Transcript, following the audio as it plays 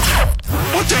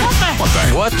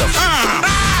What the?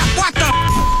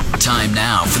 Time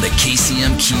now for the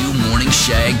KCMQ Morning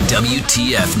Shag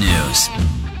WTF News.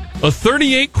 A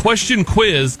 38-question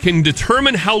quiz can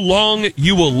determine how long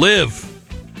you will live.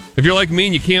 If you're like me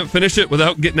and you can't finish it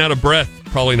without getting out of breath,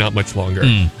 probably not much longer.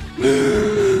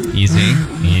 Easy.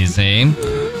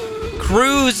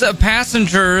 Cruise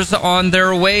passengers on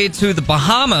their way to the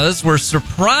Bahamas were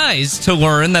surprised to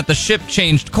learn that the ship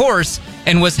changed course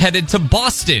and was headed to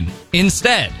Boston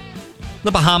instead.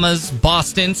 The Bahamas,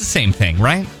 Boston, it's the same thing,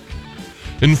 right?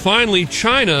 And finally,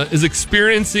 China is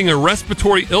experiencing a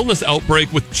respiratory illness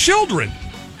outbreak with children.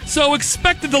 So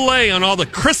expect a delay on all the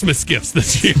Christmas gifts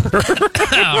this year.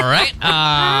 All right.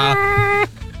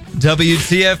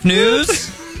 WTF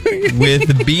News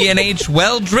with B&H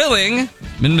Well Drilling.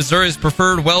 Mid-Missouri's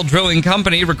preferred well drilling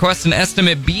company. Request an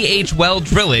estimate,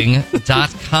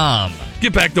 bhwelldrilling.com.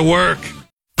 Get back to work.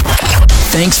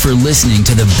 Thanks for listening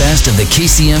to the best of the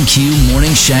KCMQ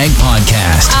Morning Shag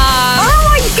podcast. Oh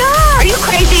my God! Are you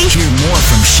crazy? Hear more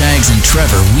from Shags and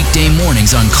Trevor weekday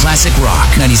mornings on Classic Rock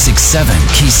 96.7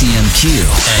 KCMQ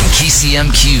and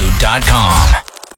KCMQ.com.